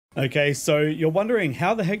Okay, so you're wondering,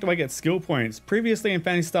 how the heck do I get skill points? Previously in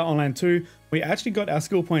Phantasy Star Online 2, we actually got our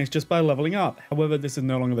skill points just by leveling up. However, this is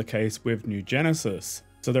no longer the case with New Genesis.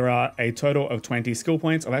 So there are a total of 20 skill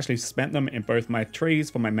points. I've actually spent them in both my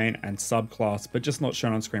trees for my main and subclass, but just not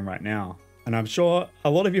shown on screen right now. And I'm sure a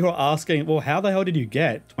lot of you are asking, well, how the hell did you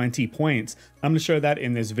get 20 points? I'm going to show that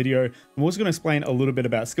in this video. I'm also going to explain a little bit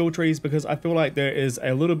about skill trees because I feel like there is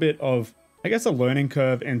a little bit of, I guess, a learning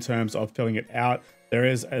curve in terms of filling it out. There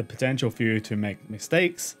is a potential for you to make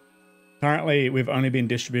mistakes. Currently, we've only been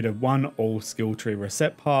distributed one all skill tree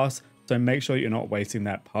reset pass, so make sure you're not wasting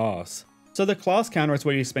that pass. So the class counter is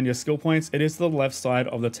where you spend your skill points. It is to the left side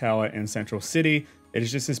of the tower in Central City. It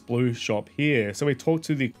is just this blue shop here. So we talk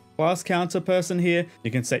to the class counter person here.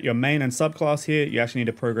 You can set your main and subclass here. You actually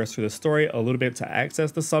need to progress through the story a little bit to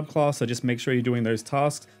access the subclass, so just make sure you're doing those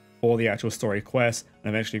tasks for the actual story quest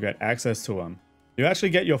and eventually get access to them. You actually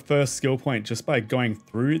get your first skill point just by going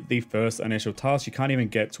through the first initial task. You can't even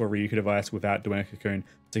get to a Ryuku device without doing a Cocoon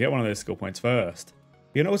to get one of those skill points first.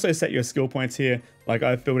 You can also set your skill points here, like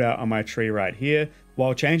I filled out on my tree right here.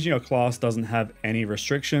 While changing your class doesn't have any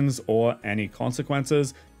restrictions or any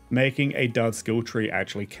consequences, making a dud skill tree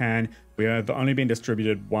actually can. We have only been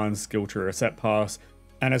distributed one skill tree reset pass.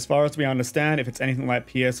 And as far as we understand, if it's anything like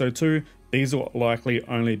PSO2, these will likely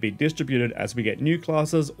only be distributed as we get new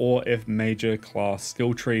classes or if major class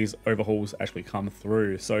skill trees overhauls actually come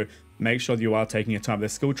through. So make sure that you are taking your time with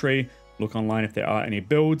the skill tree, look online if there are any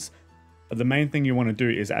builds. But the main thing you want to do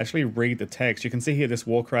is actually read the text. You can see here this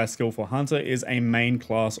Warcry skill for Hunter is a main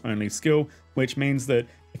class only skill, which means that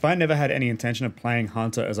if I never had any intention of playing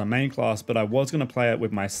Hunter as a main class, but I was going to play it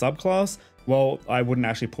with my subclass, well, I wouldn't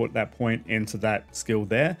actually put that point into that skill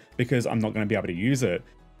there because I'm not going to be able to use it.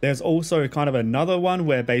 There's also kind of another one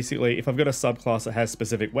where basically if I've got a subclass that has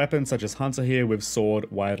specific weapons such as Hunter here with Sword,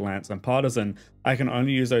 Wild Lance and Partisan, I can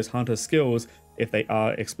only use those Hunter skills if they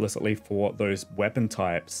are explicitly for those weapon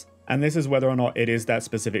types. And this is whether or not it is that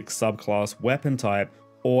specific subclass weapon type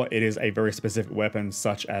or it is a very specific weapon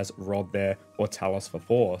such as Rod there or Talus for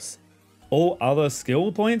Force. All other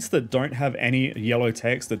skill points that don't have any yellow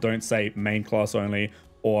text that don't say main class only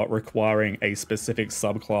or requiring a specific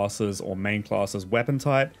subclasses or main classes weapon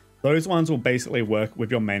type, those ones will basically work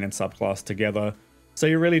with your main and subclass together, so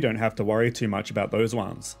you really don't have to worry too much about those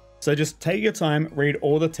ones. So just take your time, read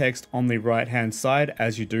all the text on the right hand side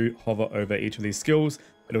as you do hover over each of these skills.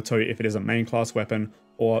 It'll tell you if it is a main class weapon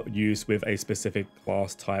or used with a specific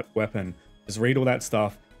class type weapon. Just read all that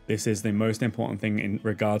stuff. This is the most important thing in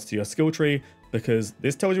regards to your skill tree because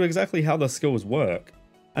this tells you exactly how the skills work.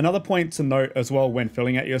 Another point to note as well when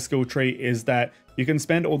filling out your skill tree is that you can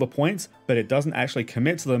spend all the points, but it doesn't actually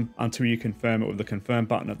commit to them until you confirm it with the confirm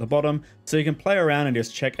button at the bottom. So you can play around and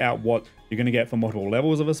just check out what you're going to get for multiple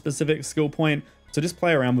levels of a specific skill point. So just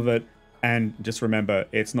play around with it and just remember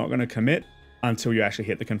it's not going to commit until you actually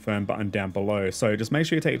hit the confirm button down below. So just make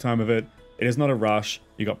sure you take your time with it. It is not a rush.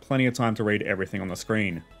 You got plenty of time to read everything on the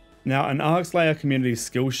screen. Now, an Arc Slayer community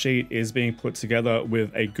skill sheet is being put together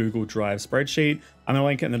with a Google Drive spreadsheet. I'm going to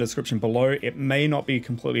link it in the description below. It may not be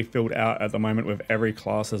completely filled out at the moment with every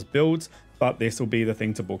class's builds, but this will be the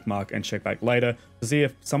thing to bookmark and check back later to see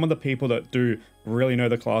if some of the people that do really know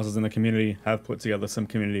the classes in the community have put together some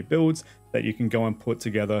community builds that you can go and put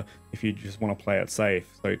together if you just want to play it safe.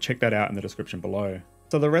 So check that out in the description below.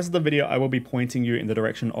 So the rest of the video, I will be pointing you in the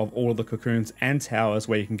direction of all of the cocoons and towers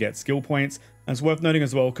where you can get skill points. And it's worth noting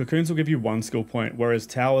as well, cocoons will give you 1 skill point, whereas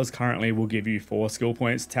towers currently will give you 4 skill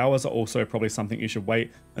points. Towers are also probably something you should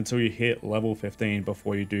wait until you hit level 15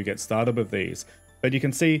 before you do get started with these. But you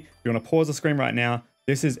can see, if you want to pause the screen right now,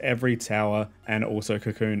 this is every tower and also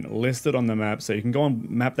cocoon listed on the map. So you can go and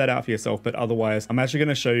map that out for yourself. But otherwise, I'm actually going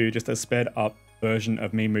to show you just a sped up version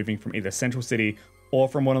of me moving from either Central City or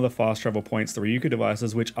from one of the fast travel points, the Ryuku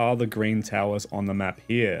devices, which are the green towers on the map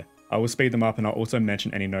here. I will speed them up and I'll also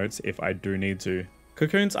mention any notes if I do need to.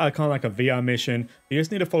 Cocoons are kind of like a VR mission. You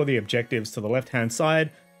just need to follow the objectives to the left hand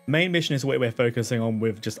side. Main mission is what we're focusing on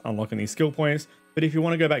with just unlocking these skill points. But if you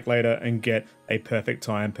want to go back later and get a perfect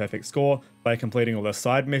time, perfect score by completing all the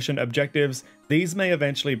side mission objectives, these may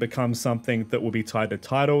eventually become something that will be tied to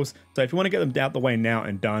titles. So if you want to get them out the way now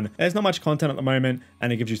and done, there's not much content at the moment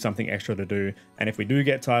and it gives you something extra to do. And if we do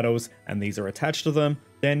get titles and these are attached to them,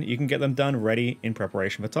 then you can get them done ready in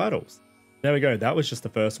preparation for titles. There we go. That was just the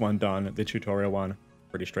first one done, the tutorial one.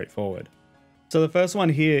 Pretty straightforward. So the first one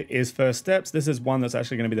here is first steps. This is one that's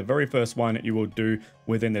actually going to be the very first one you will do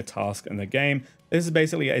within the task in the game. This is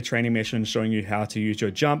basically a training mission showing you how to use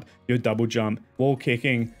your jump, your double jump, wall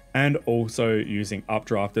kicking, and also using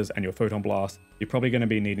updrafters and your photon blast. You're probably going to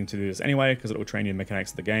be needing to do this anyway because it will train you in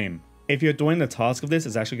mechanics of the game. If you're doing the task of this,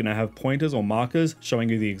 it's actually going to have pointers or markers showing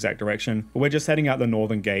you the exact direction, but we're just heading out the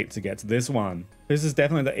northern gate to get to this one. This is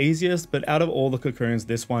definitely the easiest, but out of all the cocoons,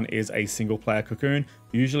 this one is a single player cocoon.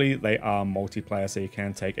 Usually they are multiplayer, so you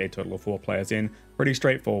can take a total of 4 players in. Pretty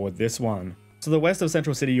straightforward, this one. To the west of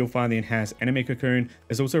Central City, you'll find the enhanced enemy cocoon.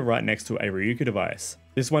 It's also right next to a Ryuku device.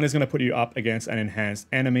 This one is going to put you up against an enhanced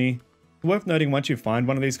enemy. Worth noting, once you find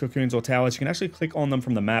one of these cocoons or towers, you can actually click on them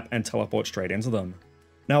from the map and teleport straight into them.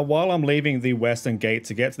 Now, while I'm leaving the western gate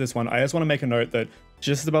to get to this one, I just want to make a note that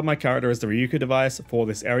just above my character is the Ryuku device for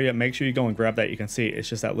this area. Make sure you go and grab that. You can see it's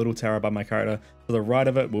just that little tower above my character. To the right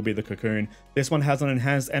of it will be the cocoon. This one has an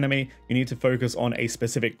enhanced enemy. You need to focus on a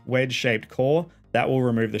specific wedge-shaped core. That will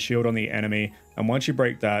remove the shield on the enemy. And once you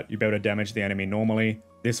break that, you'll be able to damage the enemy normally.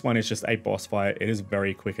 This one is just a boss fight. It is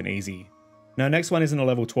very quick and easy. Now, next one is in the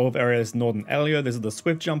level 12 area. This Northern Aelio. This is the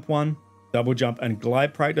swift jump one. Double jump and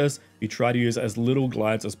glide practice. You try to use as little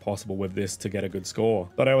glides as possible with this to get a good score.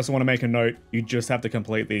 But I also want to make a note, you just have to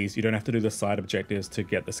complete these. You don't have to do the side objectives to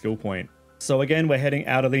get the skill point. So again, we're heading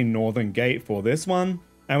out of the northern gate for this one.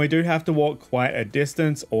 And we do have to walk quite a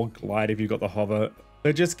distance or glide if you've got the hover.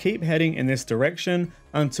 So just keep heading in this direction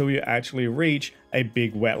until you actually reach a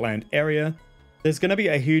big wetland area. There's going to be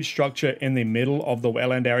a huge structure in the middle of the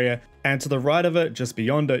wetland area. And to the right of it, just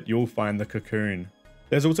beyond it, you'll find the cocoon.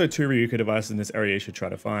 There's also 2 Ryuku devices in this area you should try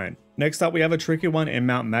to find. Next up, we have a tricky one in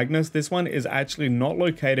Mount Magnus. This one is actually not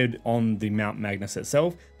located on the Mount Magnus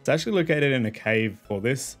itself. It's actually located in a cave for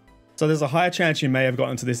this. So there's a higher chance you may have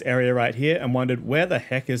gotten to this area right here and wondered where the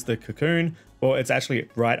heck is the cocoon? Well, it's actually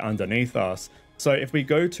right underneath us. So if we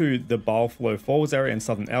go to the Balflow Falls area in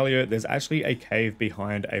Southern Aelio, there's actually a cave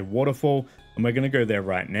behind a waterfall, and we're going to go there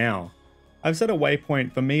right now. I've set a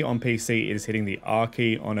waypoint. For me on PC, it is hitting the R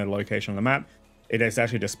key on a location on the map. It is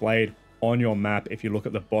actually displayed on your map if you look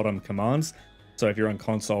at the bottom commands. So if you're on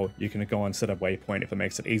console, you can go and set a waypoint if it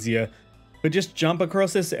makes it easier. But just jump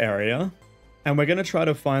across this area, and we're going to try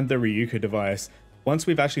to find the Ryuku device. Once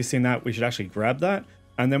we've actually seen that, we should actually grab that,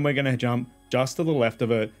 and then we're going to jump just to the left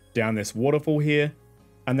of it down this waterfall here,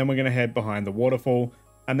 and then we're going to head behind the waterfall,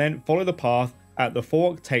 and then follow the path at the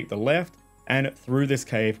fork, take the left, and through this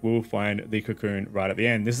cave, we'll find the cocoon right at the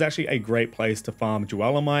end. This is actually a great place to farm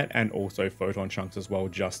Dweller and also photon chunks as well,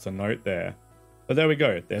 just to note there. But there we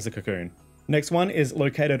go, there's a cocoon. Next one is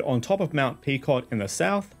located on top of Mount Pequot in the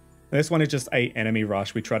south. This one is just a enemy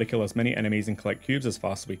rush. We try to kill as many enemies and collect cubes as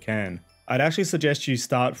fast as we can. I'd actually suggest you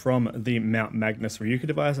start from the Mount Magnus Ryuku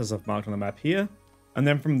device as I've marked on the map here. And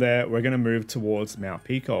then from there, we're going to move towards Mount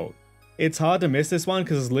Pequot. It's hard to miss this one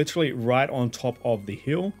because it's literally right on top of the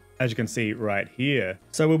hill, as you can see right here.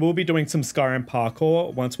 So we will be doing some Skyrim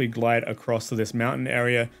parkour once we glide across to this mountain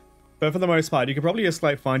area. But for the most part, you could probably just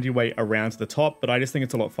like find your way around to the top, but I just think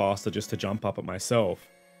it's a lot faster just to jump up it myself.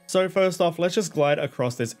 So first off, let's just glide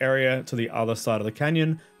across this area to the other side of the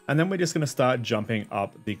canyon, and then we're just going to start jumping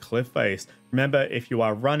up the cliff face. Remember, if you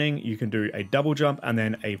are running, you can do a double jump and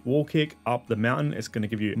then a wall kick up the mountain. It's going to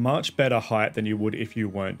give you much better height than you would if you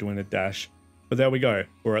weren't doing the dash. But there we go.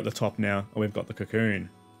 We're at the top now, and we've got the cocoon.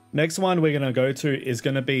 Next one we're going to go to is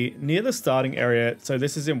going to be near the starting area. So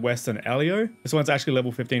this is in Western Aelio. This one's actually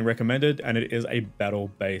level 15 recommended, and it is a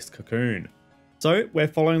battle-based cocoon. So we're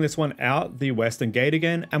following this one out the western gate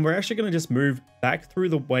again, and we're actually going to just move back through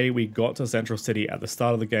the way we got to Central City at the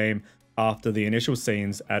start of the game after the initial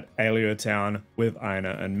scenes at Aelio Town with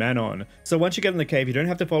Aina and Manon. So once you get in the cave, you don't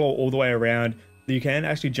have to follow all the way around. You can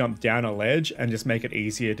actually jump down a ledge and just make it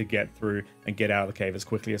easier to get through and get out of the cave as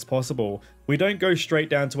quickly as possible. We don't go straight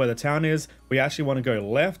down to where the town is. We actually want to go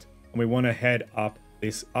left, and we want to head up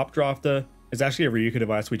this updrafter. There's actually a Ryuku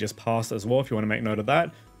device we just passed as well if you want to make note of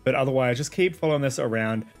that. But otherwise, just keep following this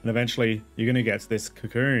around, and eventually you're going to get to this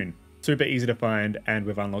cocoon. Super easy to find, and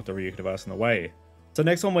we've unlocked the Ryuku device on the way. So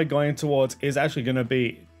next one we're going towards is actually going to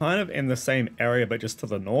be kind of in the same area, but just to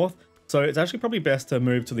the north. So it's actually probably best to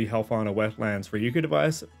move to the Hellfire Wetlands Ryuku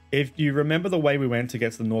device. If you remember the way we went to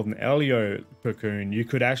get to the Northern Aelio cocoon, you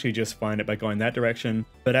could actually just find it by going that direction.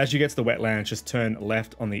 But as you get to the wetlands, just turn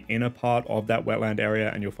left on the inner part of that wetland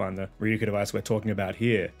area, and you'll find the Ryuku device we're talking about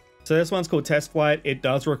here. So this one's called Test Flight. It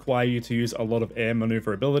does require you to use a lot of air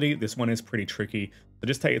maneuverability. This one is pretty tricky, so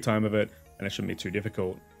just take your time with it, and it shouldn't be too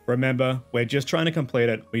difficult. Remember, we're just trying to complete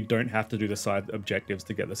it. We don't have to do the side objectives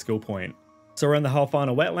to get the skill point. So we're in the Hellfire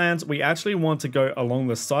Wetlands. We actually want to go along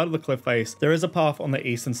the side of the cliff face. There is a path on the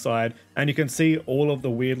eastern side, and you can see all of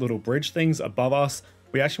the weird little bridge things above us.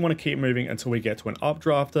 We actually want to keep moving until we get to an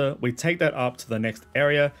updrafter. We take that up to the next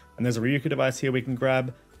area, and there's a Ryuku device here we can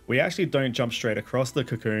grab. We actually don't jump straight across the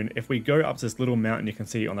cocoon. If we go up to this little mountain you can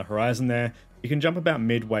see on the horizon there, you can jump about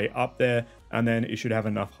midway up there, and then you should have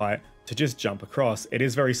enough height to just jump across. It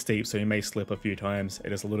is very steep, so you may slip a few times.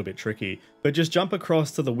 It is a little bit tricky, but just jump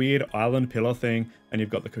across to the weird island pillar thing and you've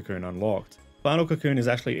got the cocoon unlocked. Final cocoon is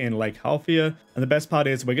actually in Lake Halfia, and the best part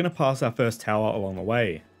is we're going to pass our first tower along the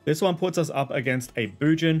way. This one puts us up against a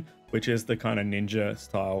Bujin, which is the kind of ninja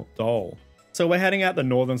style doll. So we're heading out the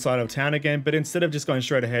northern side of town again, but instead of just going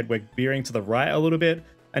straight ahead, we're veering to the right a little bit,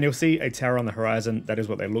 and you'll see a tower on the horizon. That is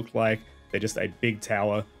what they look like. They're just a big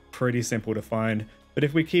tower, pretty simple to find. But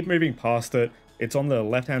if we keep moving past it, it's on the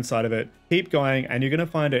left-hand side of it. Keep going, and you're going to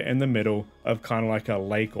find it in the middle of kind of like a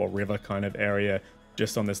lake or river kind of area,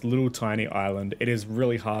 just on this little tiny island. It is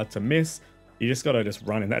really hard to miss. You just got to just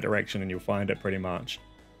run in that direction and you'll find it pretty much.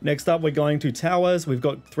 Next up, we're going to towers. We've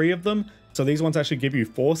got 3 of them. So these ones actually give you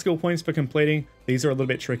 4 skill points for completing. These are a little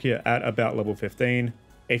bit trickier at about level 15.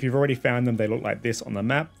 If you've already found them, they look like this on the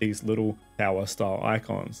map, these little tower style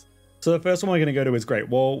icons. So the first one we're going to go to is Great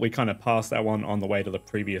Wall. We kind of passed that one on the way to the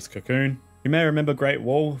previous cocoon. You may remember Great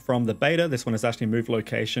Wall from the beta. This one has actually moved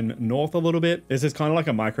location north a little bit. This is kind of like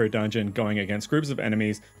a micro dungeon going against groups of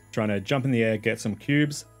enemies, trying to jump in the air, get some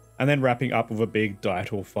cubes, and then wrapping up with a big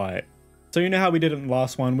Dietal fight. So you know how we did it in the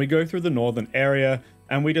last one. We go through the northern area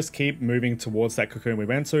and we just keep moving towards that cocoon we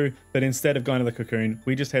went to. But instead of going to the cocoon,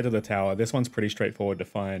 we just head to the tower. This one's pretty straightforward to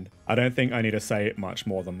find. I don't think I need to say much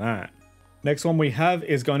more than that. Next one we have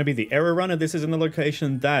is going to be the Aero runner. This is in the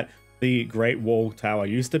location that the Great Wall Tower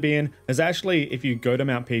used to be in. There's actually, if you go to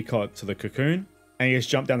Mount Peacock to the cocoon and you just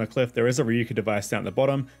jump down the cliff, there is a Ryuka device down at the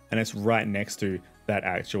bottom and it's right next to that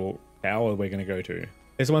actual tower we're going to go to.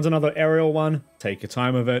 This one's another aerial one. Take your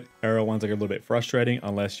time with it. Aerial ones are a little bit frustrating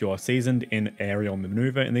unless you're seasoned in aerial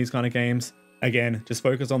maneuver in these kind of games. Again, just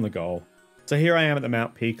focus on the goal. So here I am at the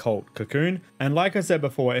Mount Peacock cocoon, and like I said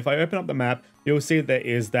before, if I open up the map, you'll see that there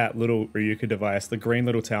is that little Ryuka device, the green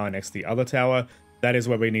little tower next to the other tower. That is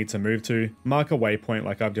where we need to move to. Mark a waypoint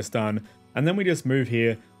like I've just done, and then we just move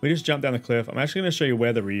here. We just jump down the cliff. I'm actually going to show you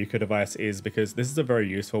where the Ryuka device is because this is a very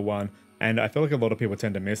useful one, and I feel like a lot of people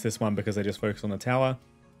tend to miss this one because they just focus on the tower.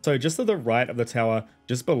 So just to the right of the tower,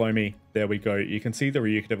 just below me, there we go. You can see the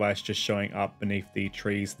Ryuka device just showing up beneath the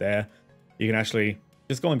trees there. You can actually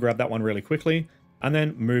just go and grab that one really quickly and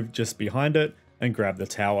then move just behind it and grab the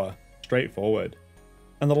tower. Straightforward.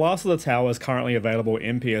 And the last of the towers currently available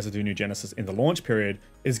in PSO2 New Genesis in the launch period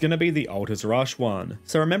is going to be the Altar's Rush one.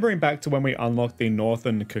 So remembering back to when we unlocked the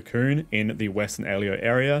northern cocoon in the western Aelio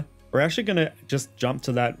area, we're actually going to just jump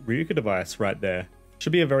to that Ryuka device right there.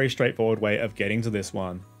 Should be a very straightforward way of getting to this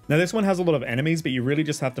one. Now this one has a lot of enemies, but you really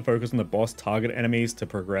just have to focus on the boss target enemies to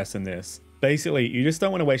progress in this. Basically, you just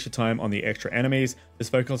don't want to waste your time on the extra enemies,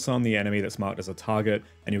 just focus on the enemy that's marked as a target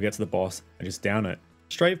and you'll get to the boss and just down it.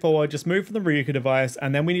 Straightforward, just move from the Ryuka device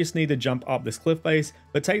and then we just need to jump up this cliff face,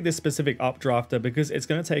 but take this specific updrafter because it's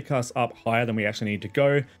going to take us up higher than we actually need to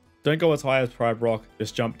go. Don't go as high as Pride Rock,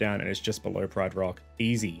 just jump down and it's just below Pride Rock.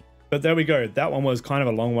 Easy. But there we go, that one was kind of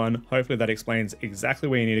a long one. Hopefully that explains exactly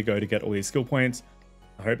where you need to go to get all these skill points.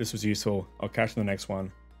 I hope this was useful. I'll catch you in the next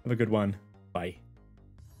one. Have a good one. Bye.